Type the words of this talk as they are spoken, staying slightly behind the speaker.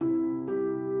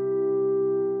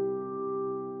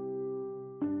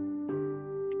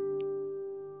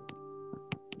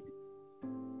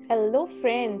Hello,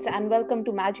 friends, and welcome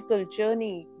to Magical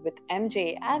Journey with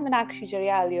MJ. I'm Meenakshi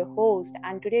Jaryal, your host,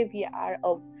 and today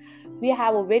we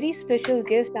have a very special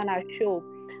guest on our show.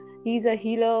 He's a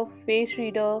healer, face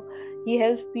reader. He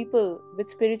helps people with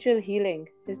spiritual healing.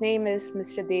 His name is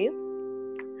Mr. Dev.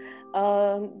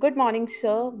 Good morning,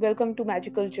 sir. Welcome to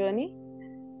Magical Journey.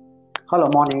 Hello,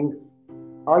 morning.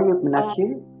 How are you, Uh,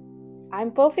 Meenakshi?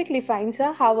 I'm perfectly fine,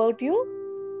 sir. How about you?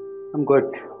 I'm good.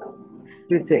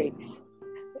 Please say. Great.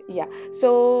 Yeah,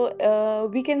 so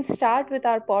we can start with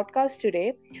our podcast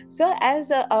today. So,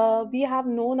 as we have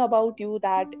known about you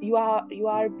that you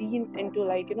are being into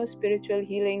spiritual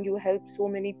healing. You help so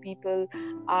many people,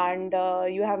 and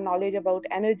you have knowledge about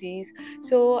energies.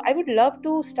 So, I would love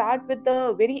to start with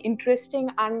the very interesting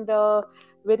and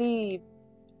very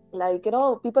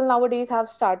people nowadays have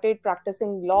started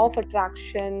practicing law of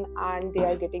attraction and they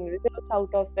are getting results out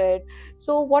of it.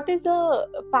 So what is the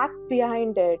fact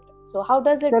behind it? So how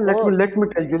does Yeah, it let me work? let me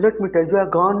tell you. Let me tell you.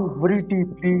 I've gone very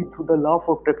deeply through the law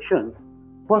of attraction.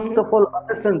 First Mm-hmm. of all,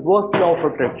 understand what's law of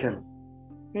attraction.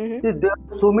 Mm-hmm. See, there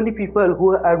are so many people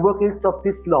who are advocates of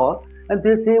this law, and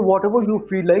they say whatever you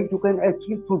feel like you can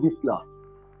achieve through this law.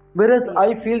 Whereas Yes.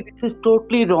 I feel this is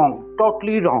totally wrong.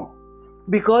 Totally wrong.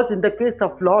 Because in the case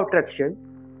of law of attraction,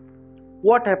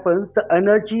 what happens? The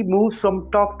energy moves from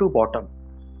top to bottom.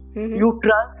 Mm-hmm. You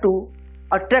try to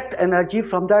attract energy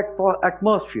from that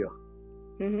atmosphere.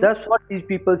 Mm-hmm. That's what these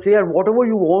people say, and whatever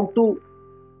you want to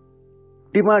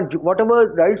demand, whatever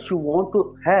rights you want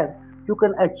to have, you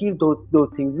can achieve those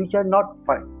things, which are not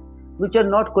fine, which are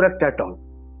not correct at all.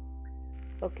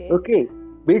 Okay. Okay,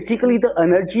 basically, Mm-hmm. the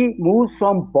energy moves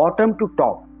from bottom to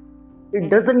top, it Mm-hmm.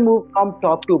 doesn't move from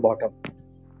top to bottom.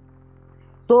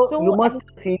 So, you So must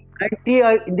see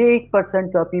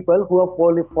 98% of people who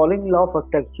are following law of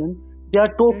attraction, they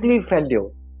are mm-hmm. totally failure.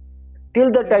 Till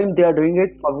the Mm-hmm. time they are doing it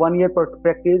for 1 year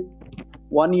practice,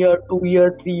 1 year, 2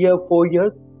 year, 3 year, 4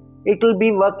 years, it will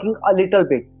be working a little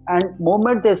bit. And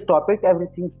moment they stop it,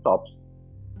 everything stops.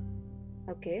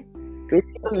 Okay.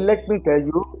 Basically, Okay. let me tell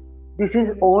you, this is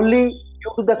Mm-hmm. only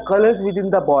due to the colors within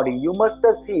the body. You must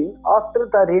have seen after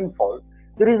the rainfall,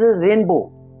 there is a rainbow.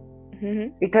 Mm-hmm.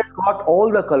 It has got all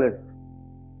the colors,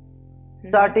 Mm-hmm.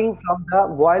 starting from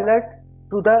the violet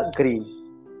to the green.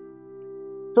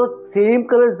 So same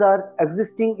colors are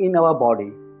existing in our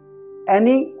body.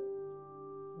 Any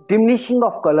diminishing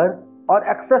of color or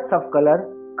excess of color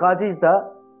causes the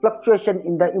fluctuation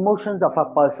in the emotions of a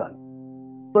person.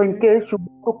 So, in Mm-hmm. case you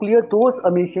want to clear those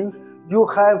emotions, you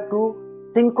have to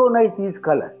synchronize these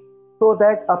colors so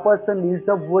that a person leads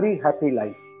a very happy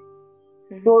life.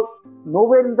 Mm-hmm. So,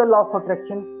 nowhere in the law of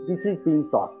attraction this is being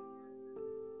taught.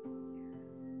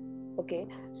 Okay,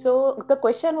 so the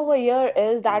question over here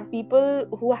is that people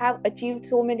who have achieved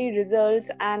so many results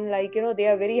and they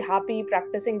are very happy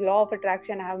practicing law of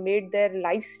attraction have made their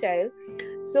lifestyle.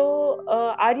 So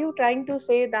are you trying to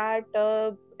say that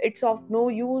it's of no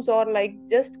use or like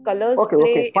just colors Okay,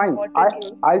 play fine. I important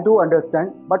role? I do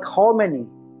understand, but how many?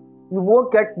 You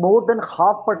won't get more than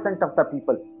half percent of the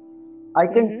people. I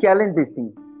can Mm-hmm. challenge this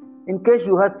thing. In case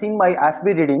you have seen my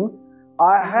FB readings,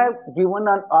 I Mm-hmm. have given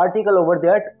an article over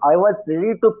that I was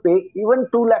ready to pay even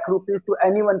 2 lakh rupees to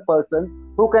any one person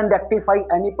who can rectify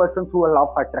any person through a law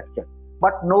of attraction.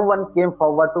 But no one came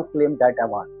forward to claim that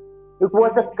award. It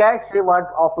was a Mm-hmm. cash reward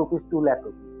of rupees 2 lakh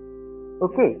rupees.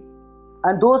 Okay. Mm-hmm.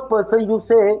 And those persons you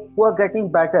say who are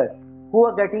getting better, who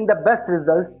are getting the best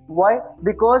results. Why?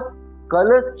 Because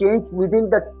colors change within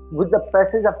the with the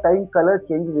passage of time, colors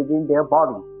change within their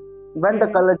body. When the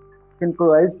Mm-hmm. color gets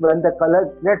synchronized, when the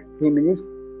color gets diminished,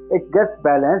 it gets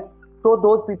balanced. So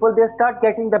those people they start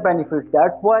getting the benefits.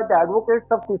 That's why the advocates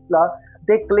of this law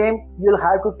they claim you'll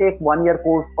have to take 1 year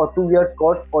course or 2 years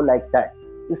course or like that.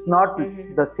 It's not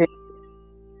Mm-hmm. the same.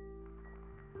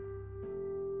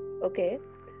 Okay.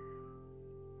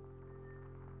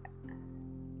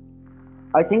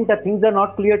 I think the things are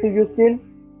not clear to you still.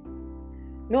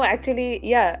 No, actually,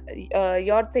 yeah,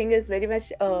 your thing is very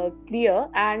much clear.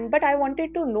 And but I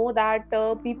wanted to know that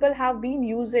people have been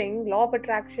using law of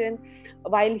attraction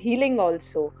while healing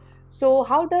also. So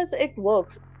how does it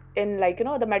works in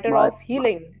the matter My, of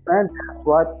healing? and that's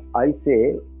what I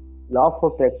say. Law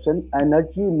of attraction,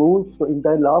 energy moves in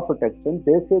the law of attraction.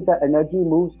 They say the energy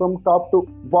moves from top to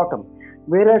bottom,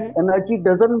 whereas Mm-hmm. energy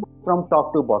doesn't move from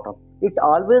top to bottom. It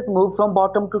always moves from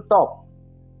bottom to top.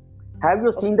 Have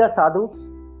you seen Okay. the sadhus?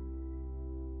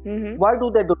 Mm-hmm. Why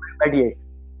do they do meditate?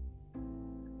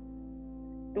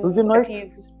 Do you To know it?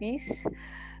 achieve peace,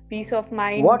 peace of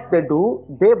mind. What they do,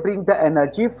 they bring the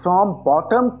energy from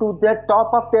bottom to the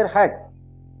top of their head.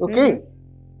 Mm-hmm. Okay,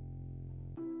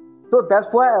 So that's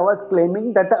why I was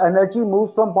claiming that the energy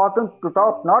moves from bottom to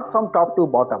top, not from top to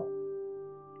bottom.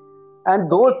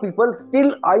 And those Okay. people,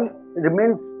 still I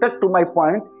remain stuck to my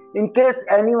point. In case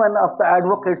anyone of the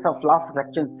advocates of law of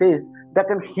attraction says that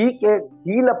can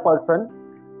heal a person,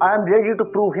 I am ready to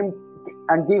prove him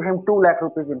and give him 2 lakh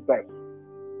rupees in cash.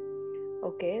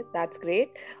 Okay, that's great.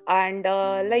 And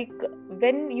like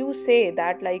when you say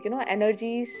that, like,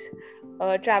 energies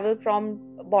travel from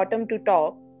bottom to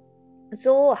top,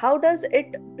 so how does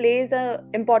it plays a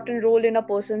important role in a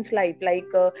person's life? Like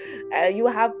you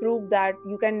have proved that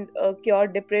you can cure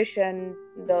depression,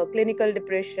 the clinical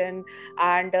depression,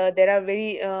 and there are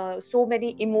very so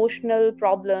many emotional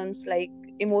problems like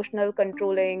emotional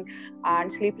controlling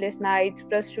and sleepless nights,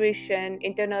 frustration,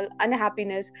 internal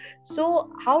unhappiness. So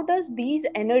how does these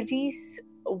energies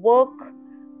work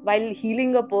while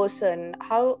healing a person?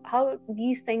 How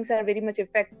these things are very much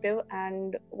effective,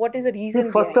 and what is the See,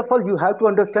 reason first of behind? all, you have to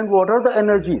understand what are the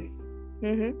energies.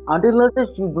 Mm-hmm. Until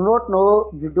unless you do not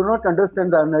know, you do not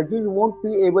understand the energy, you won't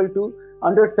be able to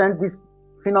understand this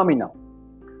phenomena.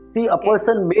 See, a Okay.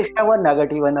 person may have a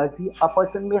negative energy, a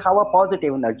person may have a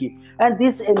positive energy, and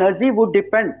this energy would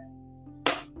depend.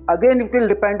 Again, it will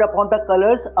depend upon the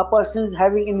colors a person is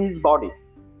having in his body.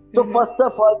 So, Mm-hmm. first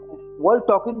of all, while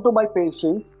talking to my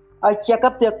patients, I check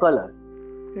up their color.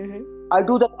 Mm-hmm. I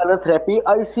do the color therapy.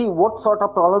 I see what sort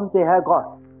of problems they have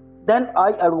got. Then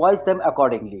I advise them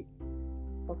accordingly.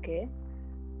 Okay.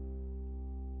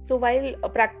 So while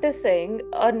practicing,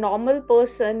 a normal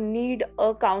person need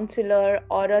a counselor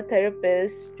or a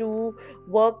therapist to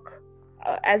work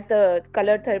as the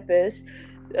color therapist.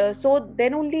 So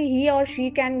then only he or she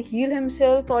can heal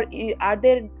himself, or are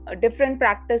there different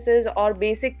practices or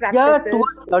basic Yeah, to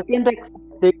practices? a certain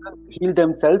extent, they can heal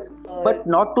themselves, Uh, but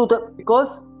not to the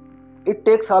because it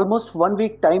takes almost 1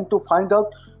 week time to find out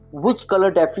which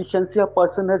color deficiency a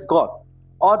person has got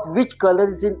or which color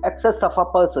is in excess of a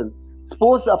person.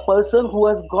 Suppose a person who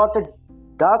has got a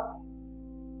dark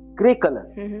gray color,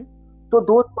 mm-hmm. so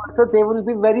those person they will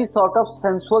be very sort of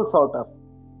sensual, sort of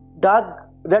dark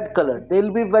red color.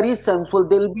 They'll be very sensual.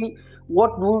 They'll be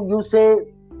what would you say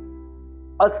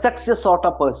a sexist sort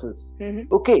of persons.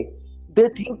 Mm-hmm. Okay, they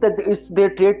think that it's their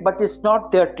trait, but it's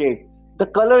not their trait. The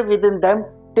color within them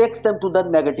takes them to the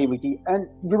negativity, and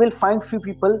you will find few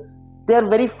people they are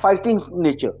very fighting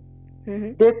nature.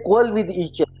 Mm-hmm. They quarrel with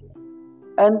each other,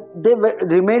 and they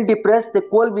remain depressed. They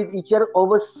quarrel with each other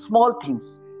over small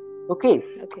things. Okay,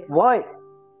 Okay. why?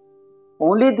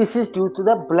 Only this is due to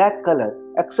the black color,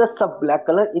 excess of black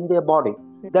color in their body.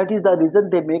 That is the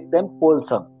reason they make them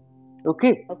wholesome.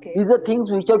 Okay, Okay. these are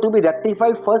things which have to be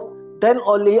rectified first, then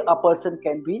only a person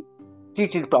can be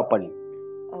treated properly.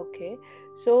 Okay.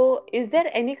 So, is there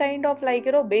any kind of like,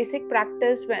 basic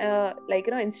practice, like,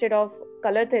 instead of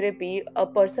color therapy, a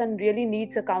person really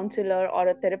needs a counselor or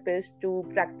a therapist to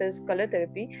practice color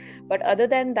therapy. But other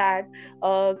than that,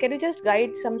 can you just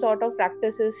guide some sort of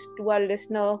practices to our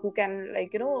listener who can,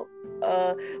 like,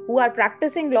 who are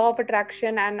practicing law of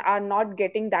attraction and are not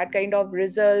getting that kind of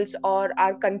results or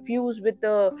are confused with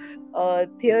the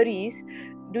theories?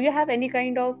 Do you have any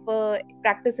kind of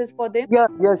practices for them? Yeah,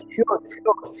 yes,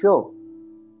 sure.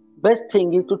 Best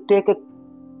thing is to take a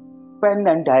pen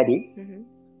and diary, Mm-hmm.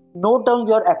 note down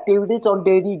your activities on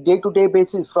daily, day-to-day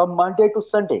basis from Monday to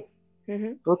Sunday.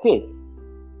 Mm-hmm. Okay,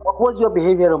 what was your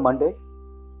behavior on Monday?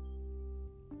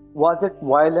 Was it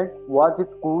violent? Was it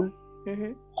cool?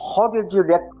 Mm-hmm. How did you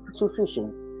react to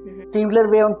situations? Mm-hmm. Similar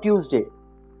way on Tuesday.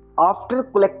 After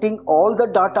collecting all the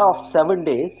data of 7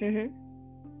 days, Mm-hmm.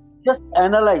 just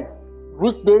analyze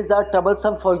which days are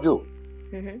troublesome for you.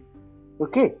 Mm-hmm.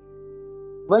 Okay.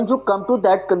 When you come to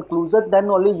that conclusion, then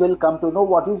only you will come to know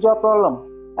what is your problem,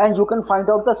 and you can find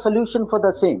out the solution for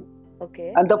the same. Okay.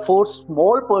 And the for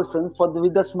small persons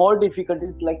with the small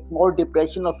difficulties like small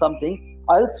depression or something,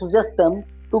 I'll suggest them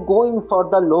to go in for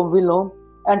the Lom Vilom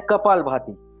and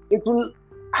Kapalbhati. It will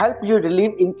help you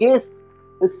relieve in case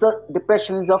it's a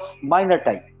depression is of minor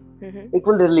type. Mm-hmm. It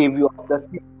will relieve you of the.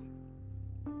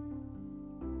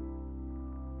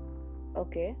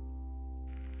 Okay.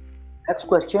 Next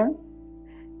question.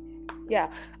 Yeah.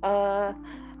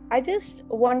 I just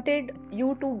wanted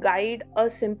you to guide a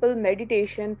simple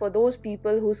meditation for those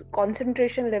people whose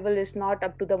concentration level is not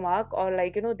up to the mark, or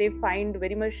like, they find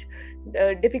very much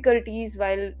difficulties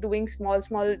while doing small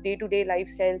day-to-day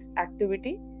lifestyles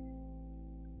activity.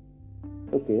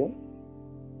 Okay.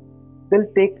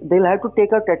 They'll have to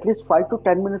take out at least 5 to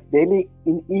 10 minutes daily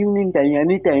in evening time,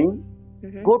 anytime.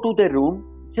 Mm-hmm. Go to their room,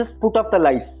 just put up the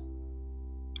lights,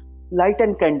 light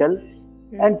and candle,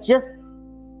 Mm-hmm. and just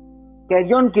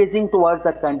carry on gazing towards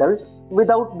the candle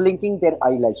without blinking their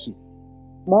eyelashes.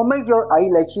 Moment your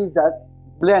eyelashes are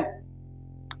blank,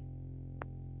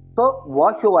 so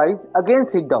wash your eyes, again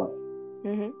sit down.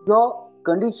 Mm-hmm. Your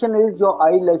condition is your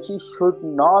eyelashes should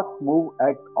not move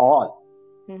at all.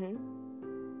 Mm-hmm.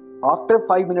 After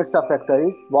 5 minutes of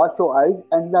exercise, wash your eyes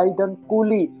and lie down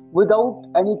coolly without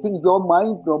anything. Your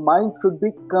mind should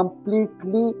be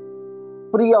completely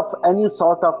free of any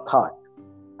sort of thought.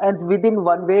 And within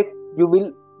 1 week, you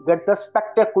will get the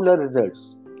spectacular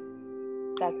results.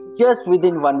 That's Just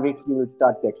within 1 week, you will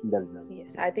start getting the results.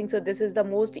 Yes, I think so. This is the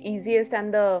most easiest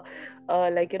and the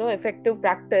effective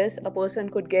practice a person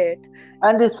could get.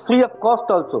 And it's free of cost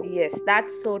also. Yes,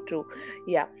 that's so true.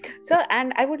 Yeah. So,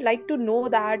 and I would like to know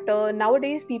that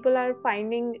nowadays people are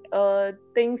finding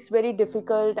things very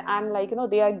difficult, and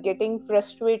they are getting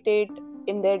frustrated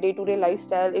in their day-to-day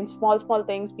lifestyle. In small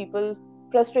things, people's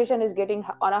frustration is getting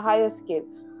on a higher scale.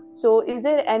 So, is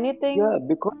there anything? Yeah,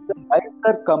 because the lives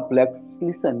are complex.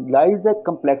 Listen, lives are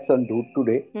complex on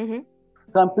today. Mm-hmm.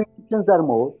 Competitions are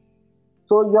more,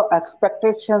 so your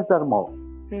expectations are more.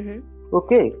 Mm-hmm.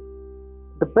 Okay,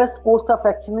 the best course of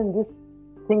action in this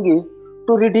thing is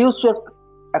to reduce your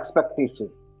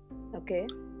expectations. Okay.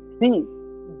 See,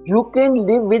 you can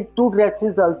live with two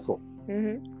dresses also,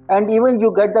 Mm-hmm. and even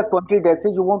you get the 20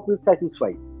 dresses, you won't be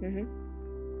satisfied. Mm-hmm.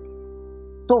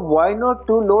 So why not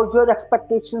to lower your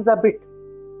expectations a bit?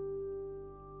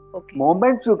 Okay.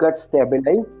 Moment you get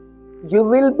stabilized, you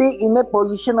will be in a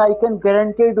position, I can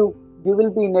guarantee you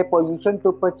will be in a position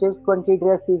to purchase 20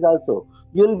 dresses also.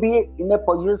 You'll be in a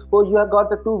position, suppose you have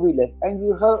got a two-wheeler and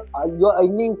you're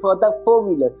earning for the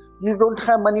four-wheeler. You don't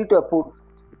have money to afford.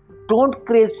 Don't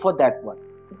craze for that one.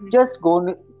 Mm-hmm. Just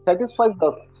go satisfy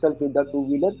yourself with the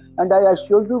two-wheeler, and I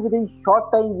assure you within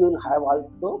short time you'll have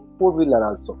also four-wheeler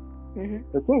also.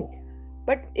 Mm-hmm. Okay?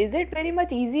 But is it very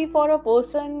much easy for a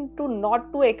person to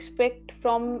not to expect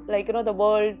from the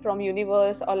world, from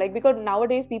universe, or because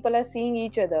nowadays people are seeing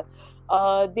each other,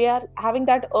 they are having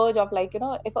that urge of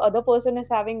if other person is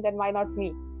having, then why not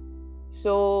me?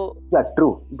 So. Yeah,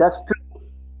 true. That's true.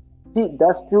 See,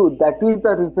 that's true. That is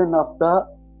the reason of the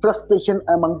frustration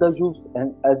among the youth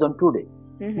and as on today.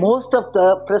 Mm-hmm. Most of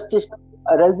the frustration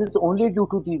arises only due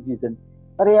to these reasons.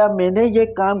 अरे यार मैंने ये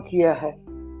काम किया है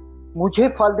मुझे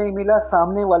फल नहीं मिला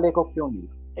सामने वाले को क्यों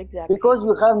मिला Exactly. because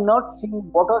you have not seen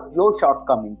what are your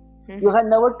shortcomings. Mm-hmm. You have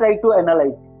never tried to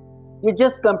analyze. You're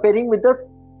just comparing with the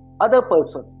other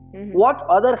person. Mm-hmm. What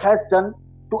other has done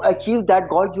to achieve that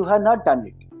goal, you have not done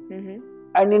it. Mm-hmm.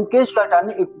 And in case you have done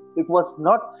it, it was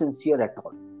not sincere at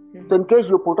all. Mm-hmm. So in case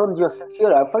you put on your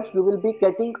sincere efforts, you will be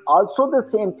getting also the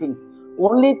same things.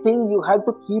 Only thing you have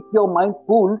to keep your mind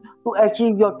cool to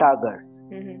achieve your targets.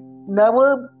 Mm-hmm.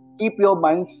 Never keep your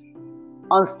mind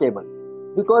unstable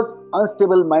because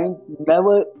unstable mind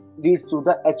never leads to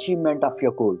the achievement of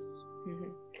your goals.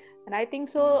 Mm-hmm. And I think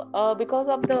so, because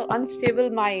of the unstable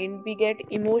mind, we get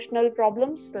emotional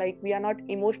problems, like we are not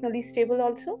emotionally stable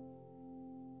also.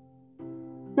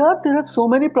 Yeah, there are so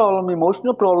many problems.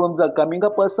 Emotional problems are coming. A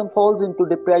person falls into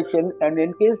depression, and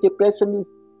in case depression is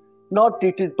not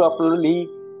treated properly,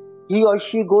 he or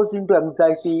she goes into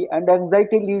anxiety, and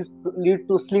anxiety leads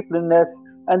to sleeplessness,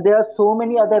 and there are so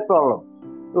many other problems.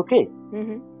 Okay,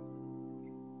 Mm-hmm.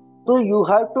 so you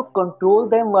have to control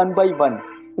them one by one.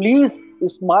 Please,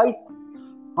 it's my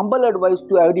humble advice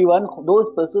to everyone, those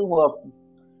persons who are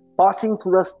passing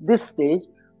through this stage,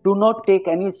 do not take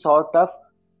any sort of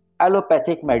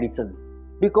allopathic medicine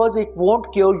because it won't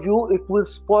cure you, it will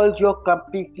spoil your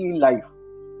completely life.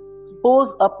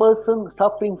 Suppose a person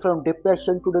suffering from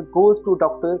depression today goes to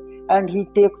doctor and he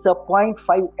takes a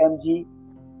 0.5 mg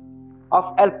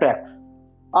of Alprex.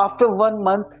 After 1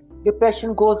 month,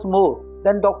 depression goes more.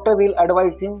 Then doctor will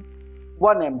advise him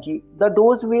 1 mg. The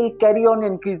dose will carry on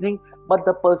increasing, but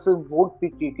the person won't be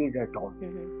treated at all.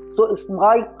 Mm-hmm. So it's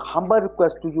my humble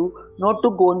request to you not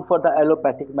to go in for the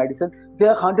allopathic medicine. There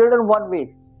are 101 ways.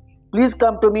 Please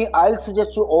come to me. I'll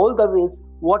suggest you all the ways,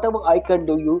 whatever I can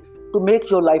do you to make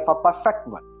your life a perfect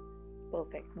one.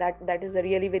 Perfect. That is a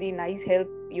really very nice help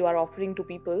you are offering to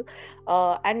people.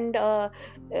 And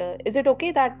is it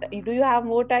okay that do you have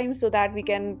more time so that we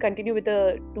can continue with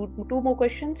the two more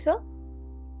questions, sir?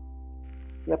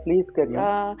 Yeah, please carry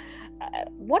on.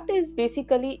 What is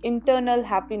basically internal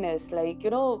happiness?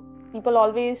 People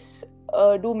always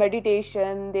do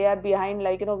meditation. They are behind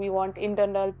we want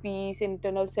internal peace,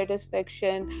 internal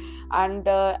satisfaction, and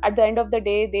at the end of the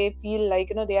day they feel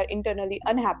they are internally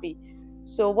unhappy.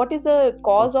 So what is the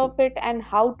cause of it, and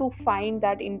how to find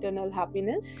that internal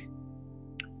happiness?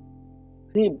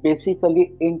 See,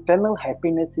 basically, internal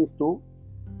happiness is to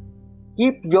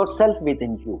keep yourself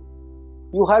within you.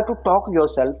 You have to talk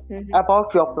yourself Mm-hmm.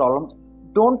 about your problems.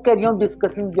 Don't carry on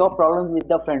discussing your problems with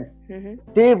the friends.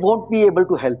 Mm-hmm. They won't be able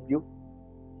to help you.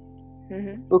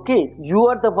 Mm-hmm. Okay, you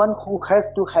are the one who has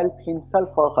to help himself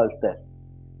or herself.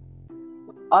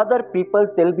 Other people,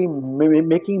 they'll be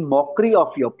making mockery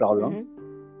of your problem.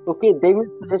 Mm-hmm. Okay, they will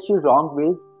suggest you wrong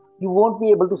ways. You won't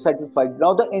be able to satisfy.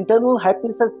 Now, the internal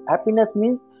happiness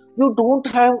means you don't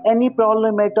have any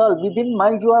problem at all. Within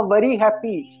mind, you are very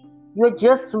happy. You are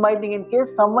just smiling. In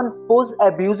case someone suppose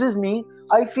abuses me,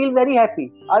 I feel very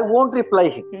happy. I won't reply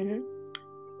him Mm-hmm.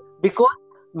 because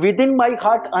within my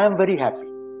heart, I am very happy.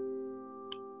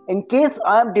 In case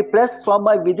I am depressed from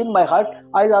my within my heart,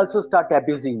 I'll also start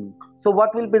abusing me. So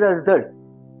what will be the result?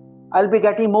 I'll be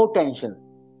getting more tension.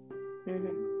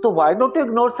 Mm-hmm. So why don't you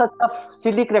ignore such of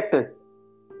silly characters?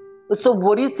 So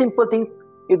very simple thing.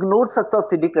 Ignore such of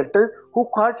silly characters who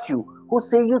hurt you, who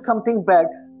say you something bad.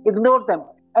 Ignore them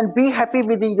and be happy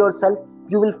within yourself.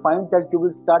 You will find that you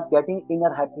will start getting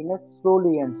inner happiness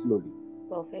slowly and slowly.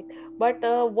 Perfect. But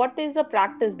what is the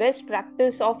best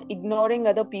practice of ignoring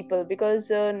other people? Because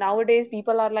nowadays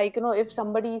people are like, if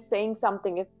somebody is saying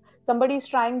something, if somebody is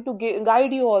trying to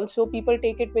guide you also, people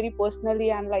take it very personally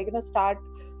and like, start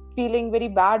feeling very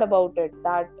bad about it,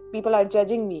 that people are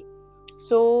judging me.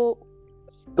 So,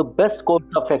 The best course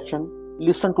of action,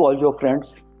 listen to all your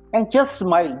friends and just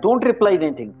smile. Don't reply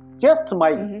anything. Just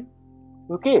smile.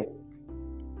 mm-hmm. Okay?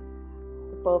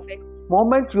 Perfect.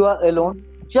 Moment you are alone,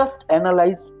 Mm-hmm. just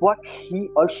analyze what he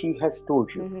or she has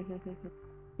told you. Mm-hmm.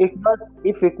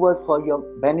 If it was for your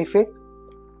benefit,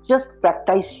 just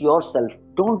practice yourself.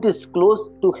 Don't disclose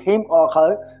to him or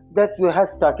her that you have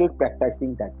started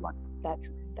practicing that one. That,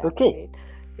 that's Okay? great.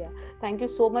 Yeah. Thank you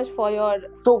so much for your,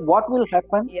 So what will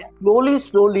happen? yes.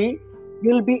 Slowly,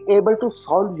 you'll be able to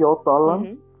solve your problem.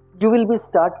 Mm-hmm. You will be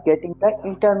start getting the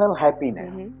internal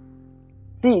happiness. Mm-hmm.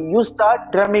 See, you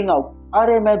start drumming out.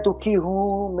 अरे मैं दुखी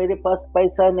हूँ, मेरे पास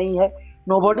पैसा नहीं है.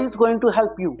 Nobody is going to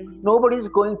help you. Mm-hmm. Nobody is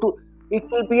going to. It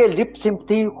will be a lip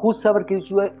sympathy. Whosoever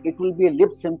gives you, it will be a lip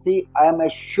sympathy. I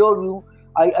assure you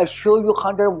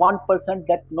 101%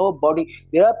 that nobody.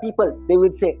 There are people. They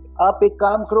will say, आप एक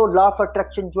काम करो, law of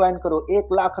attraction join करो,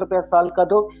 1 लाख रुपया साल का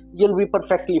दो, you'll be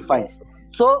perfectly fine. Yes.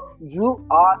 So you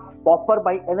are pauper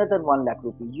by another 1 lakh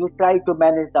rupees. You try to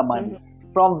manage the money.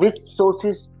 Mm-hmm. From which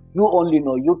sources you only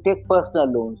know. You take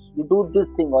personal loans. You do this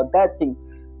thing or that thing.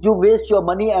 You waste your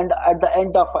money, and at the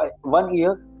end of 1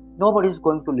 year, nobody is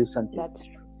going to listen to you. That's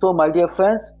true. So, my dear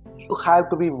friends, you have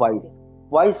to be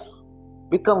wise.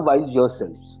 Become wise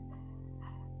yourselves.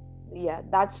 Yeah,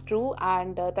 that's true.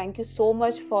 And thank you so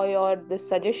much for your this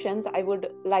suggestions. I would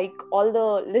like all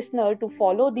the listener to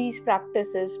follow these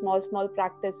practices, small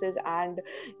practices, and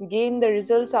gain the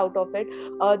results out of it.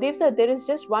 Dev sir, there is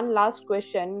just one last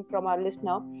question from our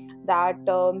listener, that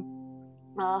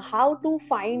how to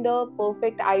find a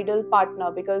perfect ideal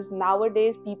partner, because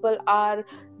nowadays people are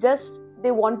just, they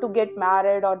want to get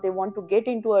married or they want to get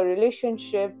into a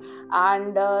relationship,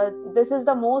 and this is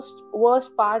the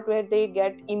worst part, where they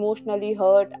get emotionally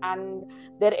hurt and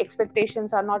their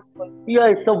expectations are not fulfilled. Yeah,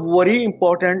 it's a very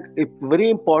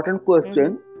important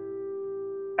question.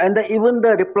 Mm-hmm. And even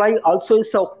the reply also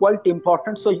is quite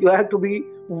important. So you have to be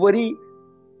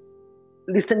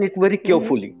listen it very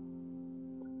carefully.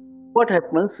 What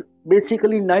happens?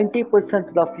 Basically,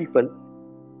 90% of people,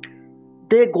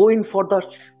 they go in for the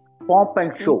pomp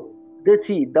and show. They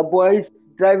see the boy is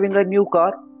driving a new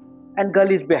car and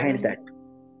girl is behind that.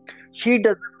 She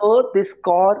doesn't know this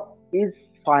car is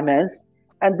financed,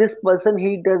 and this person,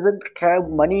 he doesn't have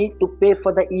money to pay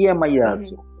for the EMI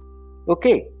also.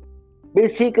 Okay.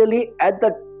 Basically, at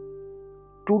the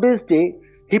today's day,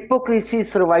 hypocrisy is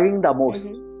surviving the most.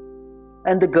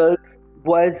 And the girls,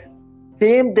 boys,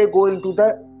 same, they go into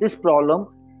this problem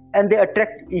and they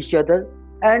attract each other,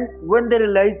 and when they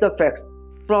realize the facts,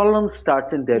 problem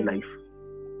starts in their life.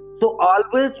 So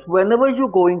always, whenever you're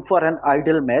going for an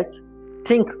ideal match,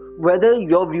 think whether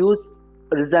your views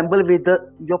resemble with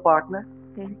your partner.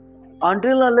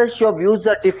 Until unless your views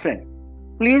are different,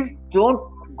 please don't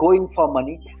go in for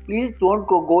money. Please don't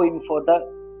go in for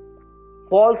the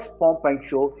false pomp and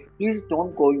show. Please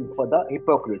don't go in for the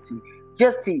hypocrisy.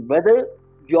 Just see whether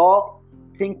your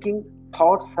thinking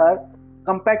thoughts are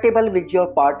compatible with your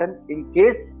partner. In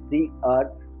case they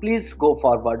are, please go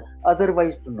forward.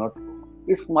 Otherwise, do not go.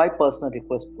 It's my personal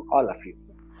request to all of you.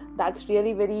 That's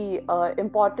really very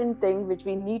important thing which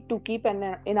we need to keep in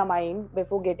our mind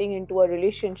before getting into a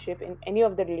relationship, in any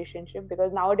of the relationship,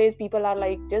 because nowadays people are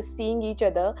like just seeing each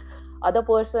other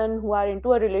person who are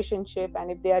into a relationship, and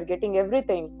if they are getting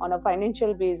everything on a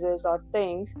financial basis or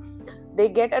things, they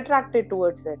get attracted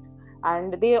towards it.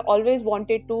 and they always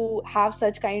wanted to have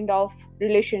such kind of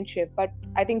relationship, but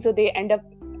I think so they end up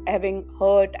having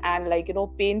hurt and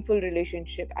painful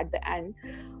relationship at the end.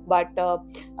 But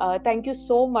thank you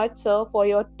so much, sir, for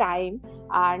your time.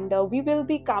 And we will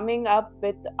be coming up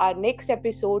with our next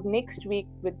episode next week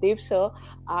with Dev sir,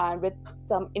 and with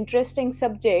some interesting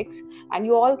subjects. And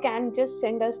you all can just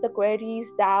send us the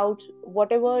queries, doubts,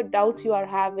 whatever doubts you are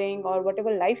having or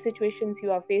whatever life situations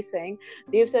you are facing.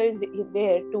 Dev sir is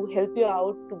there to help you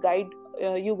out, to guide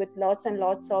you with lots and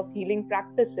lots of healing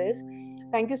practices.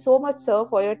 Thank you so much, sir,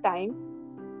 for your time.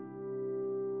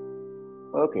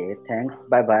 Okay, thanks.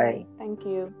 Bye bye. Bye. Thank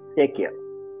you. Take care.